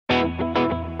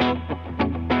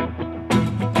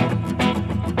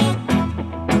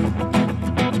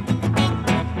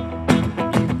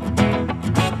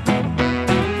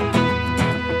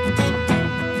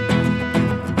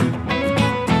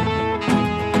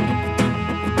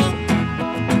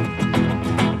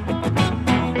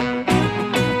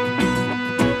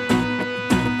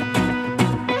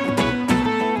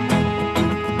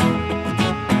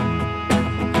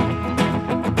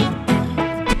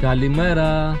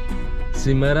Καλημέρα!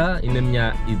 Σήμερα είναι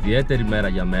μια ιδιαίτερη μέρα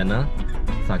για μένα.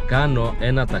 Θα κάνω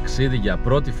ένα ταξίδι για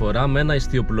πρώτη φορά με ένα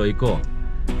ιστιοπλοϊκό.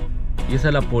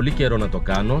 Ήθελα πολύ καιρό να το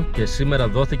κάνω και σήμερα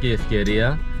δόθηκε η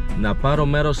ευκαιρία να πάρω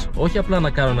μέρος, όχι απλά να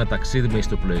κάνω ένα ταξίδι με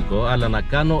ιστιοπλοϊκό, αλλά να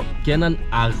κάνω και έναν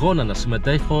αγώνα, να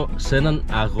συμμετέχω σε έναν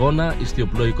αγώνα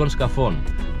ιστιοπλοϊκών σκαφών.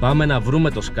 Πάμε να βρούμε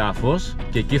το σκάφος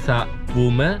και εκεί θα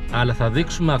πούμε, αλλά θα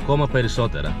δείξουμε ακόμα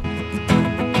περισσότερα.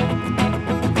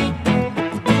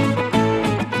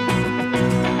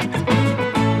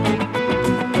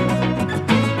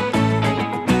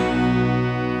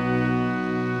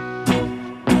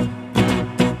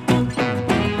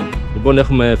 Λοιπόν,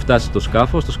 έχουμε φτάσει στο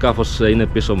σκάφος. Το σκάφος είναι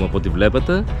πίσω μου από ό,τι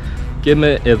βλέπετε και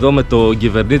είμαι εδώ με τον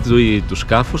κυβερνήτη του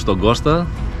σκάφους, τον Κώστα.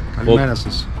 Καλημέρα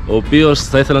σας. Ο οποίος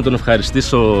θα ήθελα να τον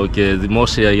ευχαριστήσω και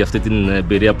δημόσια για αυτή την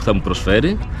εμπειρία που θα μου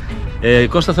προσφέρει.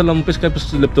 Κώστα, θέλω να μου πεις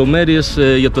κάποιες λεπτομέρειες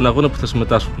για τον αγώνα που θα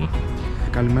συμμετάσχουμε.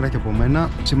 Καλημέρα και από μένα.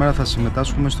 Σήμερα θα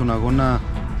συμμετάσχουμε στον αγώνα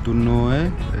του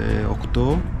ΝΟΕ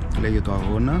 8, λέγεται ο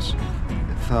αγώνας.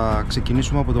 Θα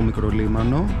ξεκινήσουμε από το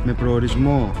Μικρολίμανο με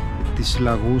προορισμό τις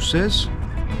Λαγούσες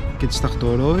και τη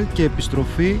Σταχτορόη και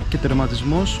επιστροφή και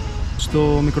τερματισμός στο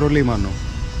Μικρολίμανο.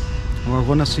 Ο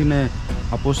αγώνας είναι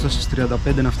απόστασης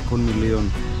 35 ναυτικών μιλίων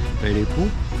περίπου.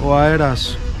 Ο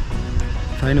αέρας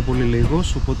θα είναι πολύ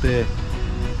λίγος, οπότε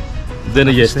δεν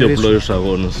είναι για ιστιοπλοϊούς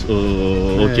αγώνας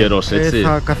ο καιρός, έτσι.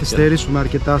 Θα καθυστερήσουμε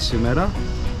αρκετά σήμερα,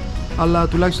 αλλά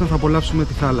τουλάχιστον θα απολαύσουμε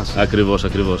τη θάλασσα. Ακριβώς,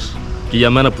 ακριβώς. Και για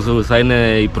μένα που θα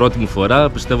είναι η πρώτη μου φορά,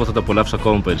 πιστεύω θα τα απολαύσω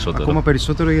ακόμα περισσότερο. Ακόμα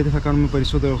περισσότερο, γιατί θα κάνουμε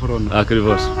περισσότερο χρόνο.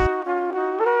 Ακριβώς.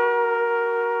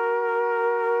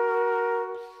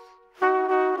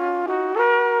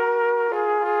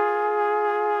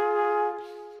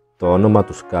 Το όνομα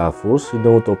του σκάφους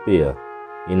είναι Utopia.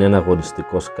 Είναι ένα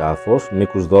αγωνιστικό σκάφος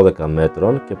μήκους 12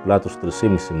 μέτρων και πλάτους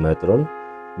 3,5 μέτρων,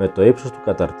 με το ύψος του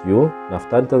καταρτιού να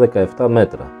φτάνει τα 17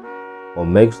 μέτρα. Ο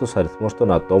μέγιστος αριθμός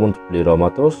των ατόμων του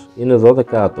πληρώματος είναι 12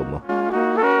 άτομα.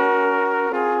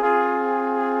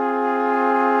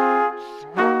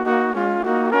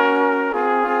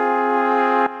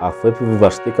 Αφού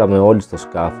επιβιβαστήκαμε όλοι στο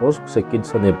σκάφος,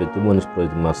 ξεκίνησαν οι απαιτούμενες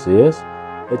προετοιμασίες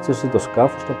έτσι ώστε το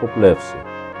σκάφος να αποπλεύσει.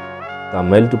 Τα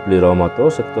μέλη του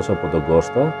πληρώματος, εκτός από τον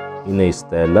Κώστα, είναι η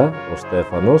Στέλλα, ο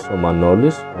Στέφανος, ο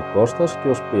Μανώλης, ο Κώστας και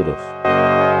ο Σπύρος.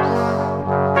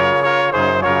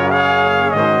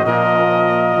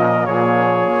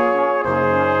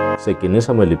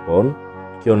 Ξεκινήσαμε λοιπόν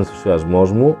και ο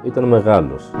ενθουσιασμός μου ήταν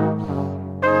μεγάλος.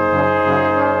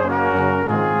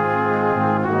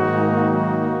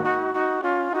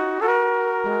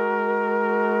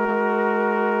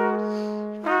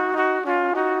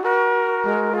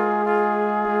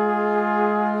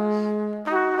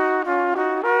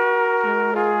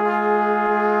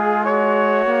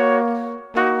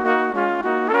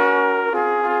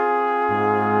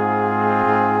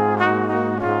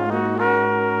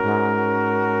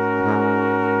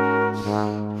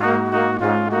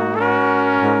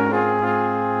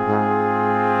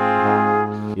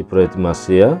 Η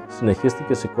προετοιμασία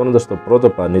συνεχίστηκε σηκώνοντας το πρώτο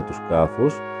πανί του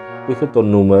σκάφους που είχε το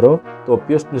νούμερο, το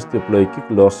οποίο στην ιστιοπλοϊκή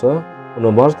γλώσσα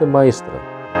ονομάζεται μαΐστρα.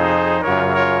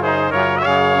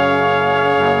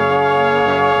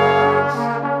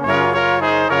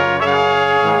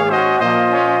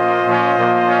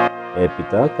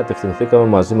 Έπειτα κατευθυνθήκαμε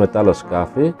μαζί με τα άλλα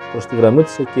σκάφη προς τη γραμμή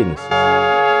της εκκίνησης.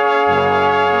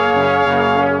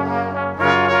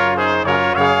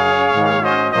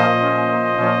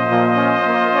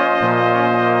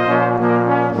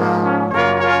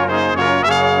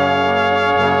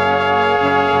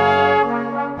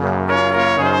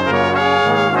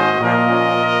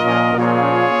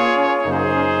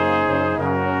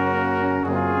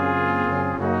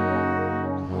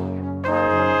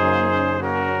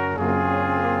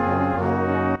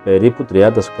 Περίπου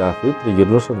 30 σκάφη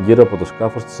τριγυρνούσαν γύρω από το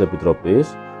σκάφος της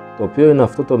Επιτροπής, το οποίο είναι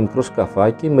αυτό το μικρό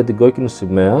σκαφάκι με την κόκκινη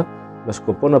σημαία, με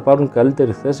σκοπό να πάρουν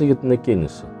καλύτερη θέση για την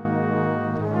εκκίνηση.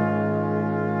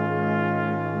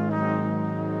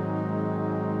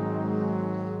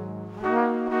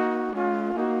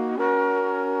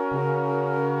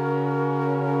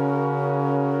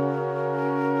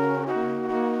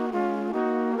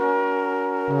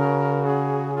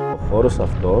 Ο χώρος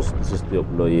αυτός της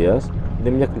ιστιοπλοΐας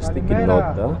είναι μια κλειστή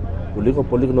κοινότητα που λίγο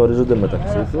πολύ γνωρίζονται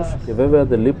μεταξύ τους και βέβαια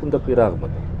δεν λείπουν τα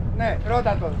πειράγματα. Ναι,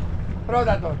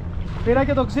 ρώτα τον. Πήρα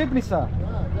και τον ξύπνησα.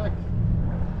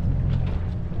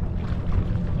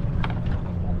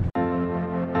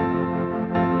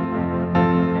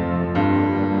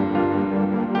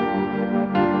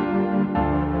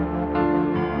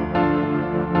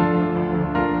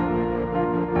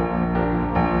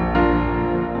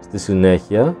 Στη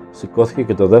συνέχεια σηκώθηκε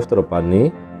και το δεύτερο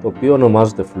πανί, το οποίο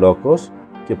ονομάζεται φλόκος,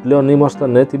 και πλέον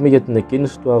ήμασταν έτοιμοι για την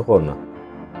εκκίνηση του αγώνα.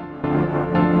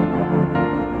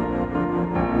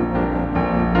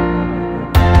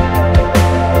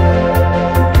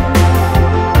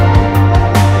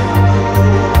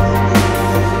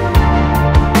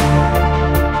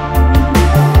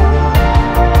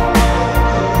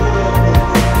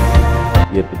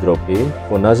 Η Επιτροπή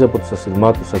φωνάζει από τους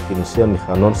ασυρμάτους ακινησία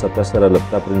μηχανών στα 4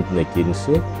 λεπτά πριν την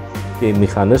εκκίνηση και οι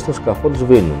μηχανές των σκαφών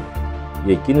σβήνουν.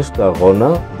 Η εκκίνηση του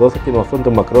αγώνα δόθηκε με αυτόν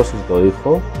τον μακρόσυρτο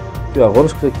ήχο και ο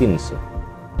αγώνας ξεκίνησε.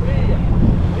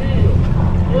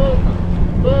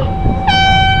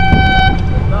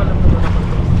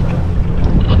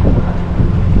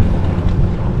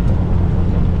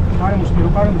 Πάρε μου Σπύρο,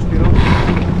 πάρε μου Σπύρο.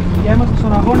 Είμαστε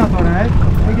στον αγώνα τώρα,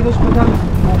 έχει δώσει 5 λεπτά.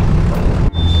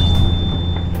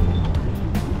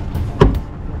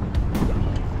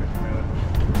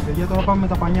 Παιδιά, τώρα πάμε με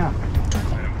τα πανιά.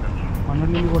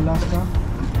 Πανώνει λίγο λάσκα.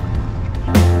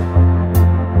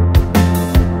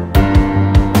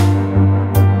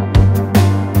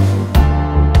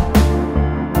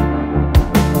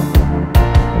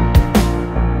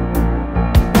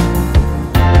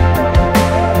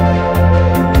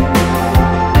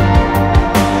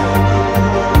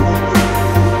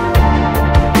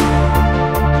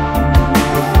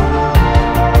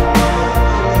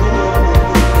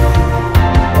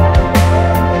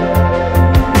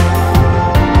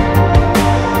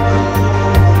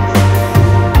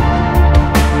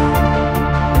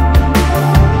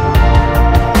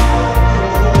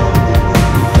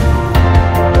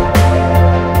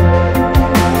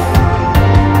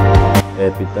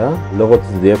 Έπειτα, λόγω της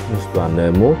διεύθυνσης του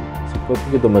ανέμου,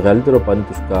 σηκώθηκε το μεγαλύτερο πανί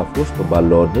του σκάφους, το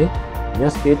μπαλόνι,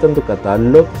 μιας και ήταν το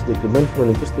κατάλληλο τη συγκεκριμένη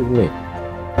χρονική στιγμή.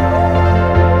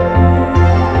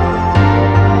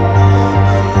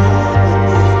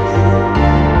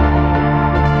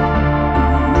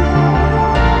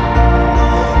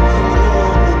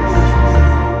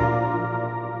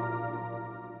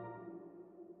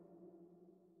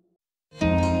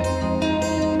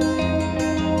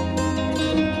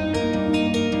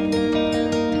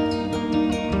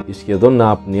 Η σχεδόν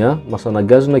άπνοια μας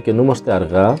αναγκάζει να κινούμαστε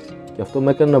αργά και αυτό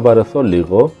με έκανε να βαρεθώ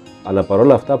λίγο, αλλά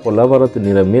παρόλα αυτά απολάβανα την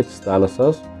ηρεμία της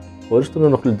θάλασσας χωρίς τον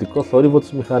ενοχλητικό θόρυβο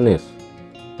της μηχανής.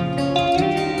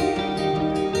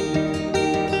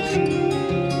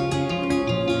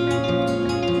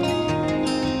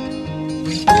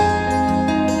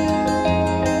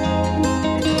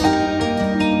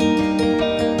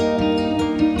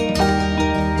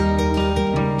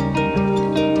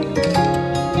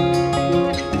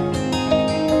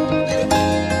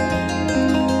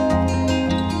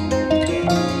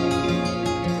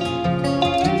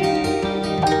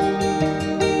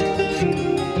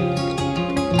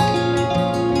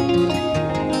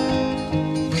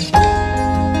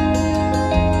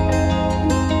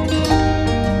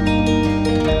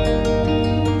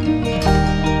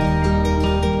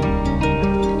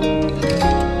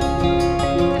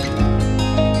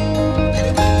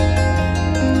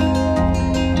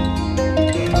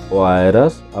 Ο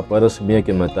αέρας από ένα σημείο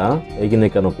και μετά έγινε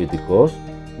ικανοποιητικός,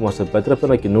 που μας επέτρεπε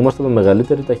να κινούμαστε με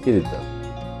μεγαλύτερη ταχύτητα.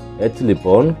 Έτσι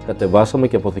λοιπόν κατεβάσαμε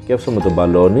και αποθηκεύσαμε τον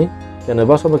μπαλόνι και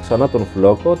ανεβάσαμε ξανά τον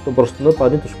φλόκο, τον μπροστινό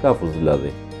πανί του σκάφους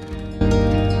δηλαδή.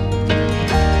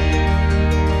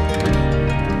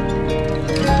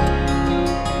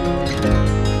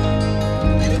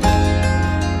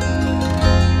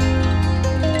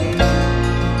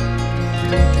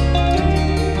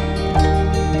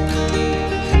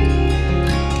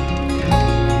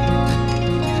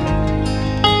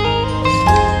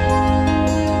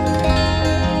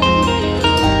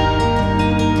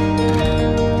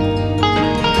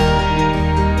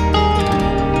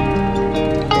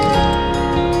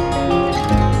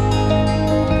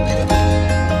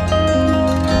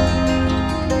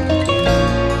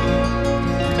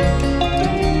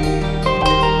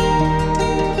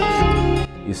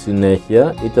 Η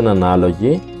συνέχεια ήταν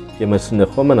ανάλογη και με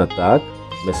συνεχόμενα τάκ,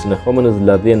 με συνεχόμενες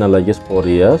δηλαδή εναλλαγές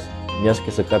πορείας, μιας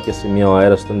και σε κάποια σημεία ο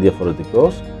αέρας ήταν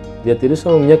διαφορετικός,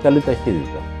 διατηρήσαμε μια καλή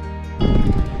ταχύτητα.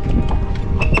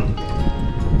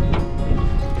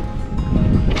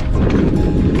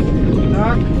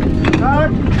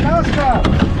 Τάκ, λάσκα!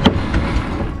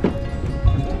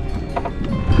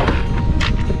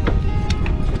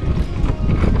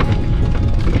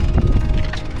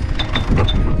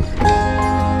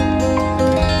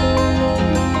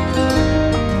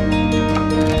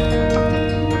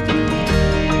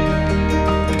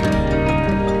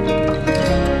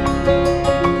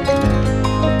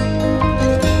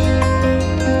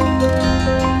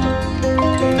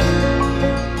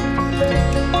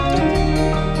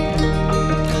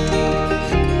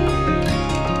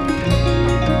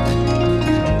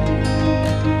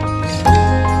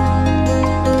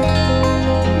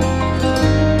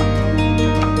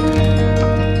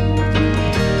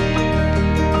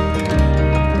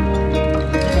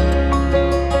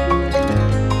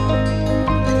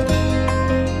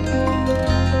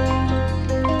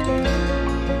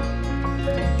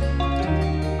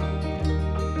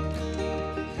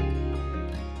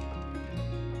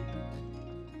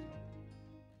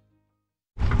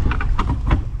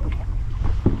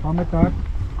 Πάμε κάτω.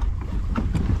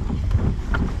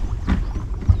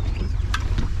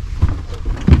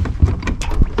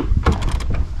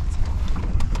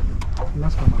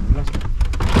 Λάσκα μάνα, λάσκα.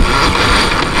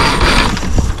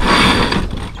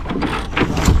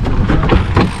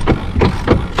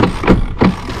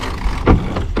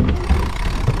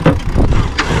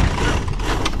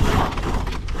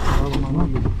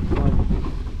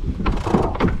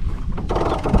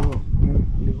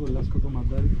 Λίγο λάσκα το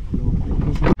μαντάρι.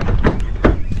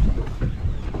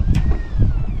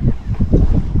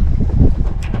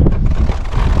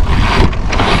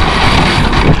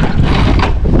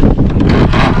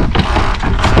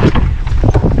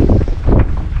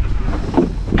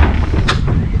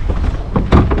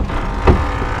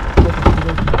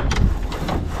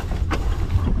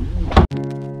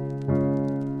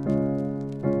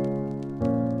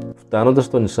 Φτάνοντας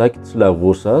στο νησάκι της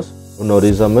Λαγούσας,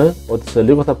 γνωρίζαμε ότι σε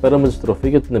λίγο θα πέραμε τη στροφή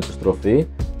για την επιστροφή,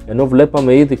 ενώ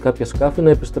βλέπαμε ήδη κάποια σκάφη να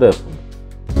επιστρέφουν.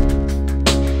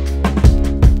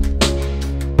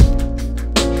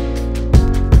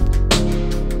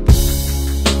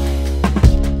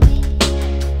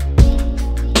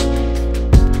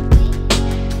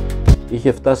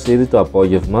 Είχε φτάσει ήδη το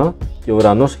απόγευμα και ο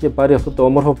ουρανός είχε πάρει αυτό το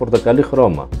όμορφο πορτοκαλί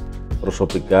χρώμα.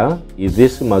 Προσωπικά, η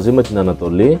Δύση μαζί με την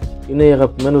Ανατολή είναι οι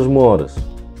αγαπημένες μου ώρες.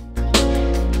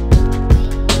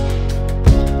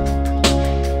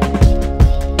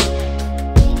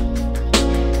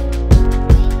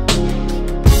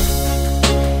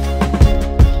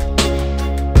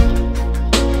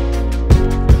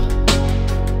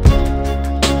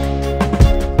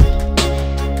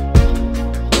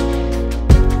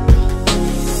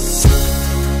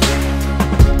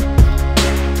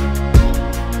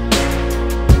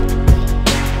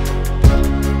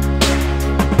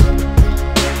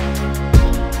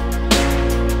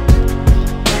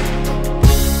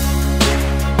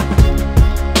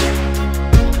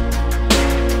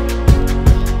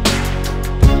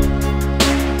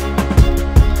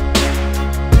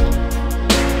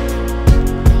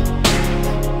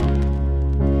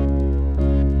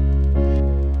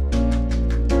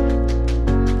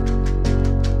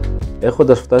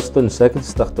 Έχοντας φτάσει στο νησάκι της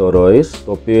Σταχτορόης,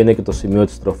 το οποίο είναι και το σημείο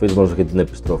της στροφής μας για την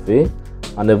επιστροφή,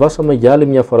 ανεβάσαμε για άλλη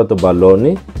μια φορά τον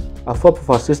μπαλόνι, αφού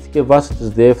αποφασίστηκε βάσει της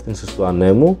διεύθυνσης του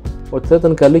ανέμου ότι θα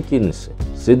ήταν καλή κίνηση.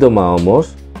 Σύντομα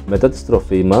όμως, μετά τη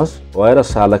στροφή μας, ο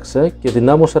αέρας άλλαξε και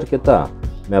δυνάμωσε αρκετά,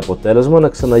 με αποτέλεσμα να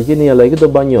ξαναγίνει η αλλαγή των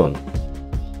μπανιών.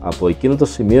 Από εκείνο το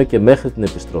σημείο και μέχρι την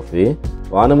επιστροφή,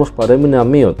 ο άνεμος παρέμεινε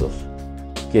αμύωτος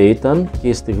και ήταν και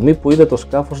η στιγμή που είδα το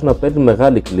σκάφος να παίρνει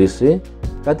μεγάλη κλίση,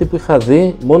 κάτι που είχα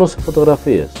δει μόνο σε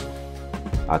φωτογραφίες.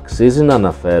 Αξίζει να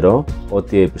αναφέρω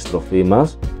ότι η επιστροφή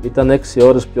μας ήταν 6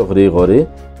 ώρες πιο γρήγορη,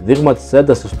 δείγμα της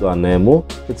έντασης του ανέμου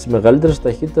και της μεγαλύτερης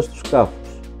ταχύτητας του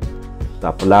σκάφους.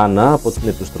 Τα πλάνα από την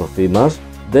επιστροφή μας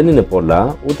δεν είναι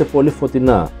πολλά ούτε πολύ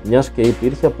φωτεινά, μιας και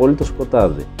υπήρχε απόλυτο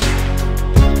σκοτάδι.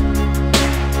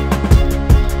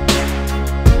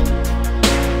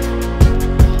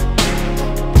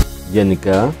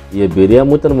 Γενικά, η εμπειρία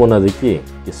μου ήταν μοναδική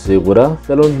και σίγουρα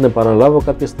θέλω να την επαναλάβω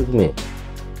κάποια στιγμή.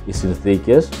 Οι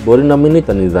συνθήκες μπορεί να μην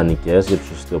ήταν ιδανικές για τους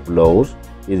ιστιοπλώους,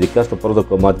 ειδικά στο πρώτο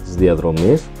κομμάτι της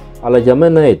διαδρομής, αλλά για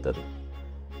μένα ήταν.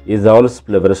 Είδα όλες τις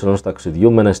πλευρές ενός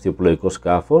ταξιδιού με ένα ιστιοπλοϊκό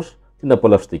σκάφος, την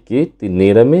απολαυστική, την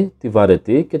ήρεμη, τη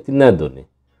βαρετή και την έντονη.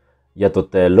 Για το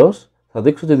τέλος, θα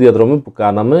δείξω τη διαδρομή που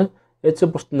κάναμε έτσι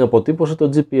όπως την αποτύπωσε το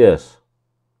GPS.